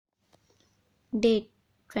Date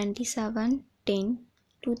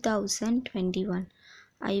 27/10/2021.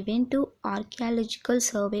 I went to Archaeological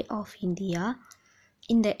Survey of India.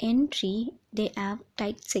 In the entry, they have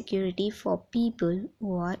tight security for people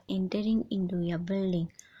who are entering into a building.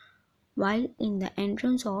 While in the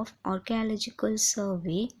entrance of Archaeological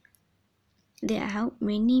Survey, they have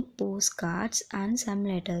many postcards and some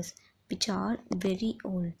letters which are very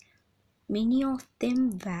old. Many of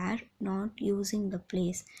them were not using the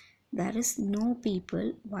place. There is no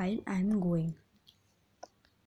people while I am going.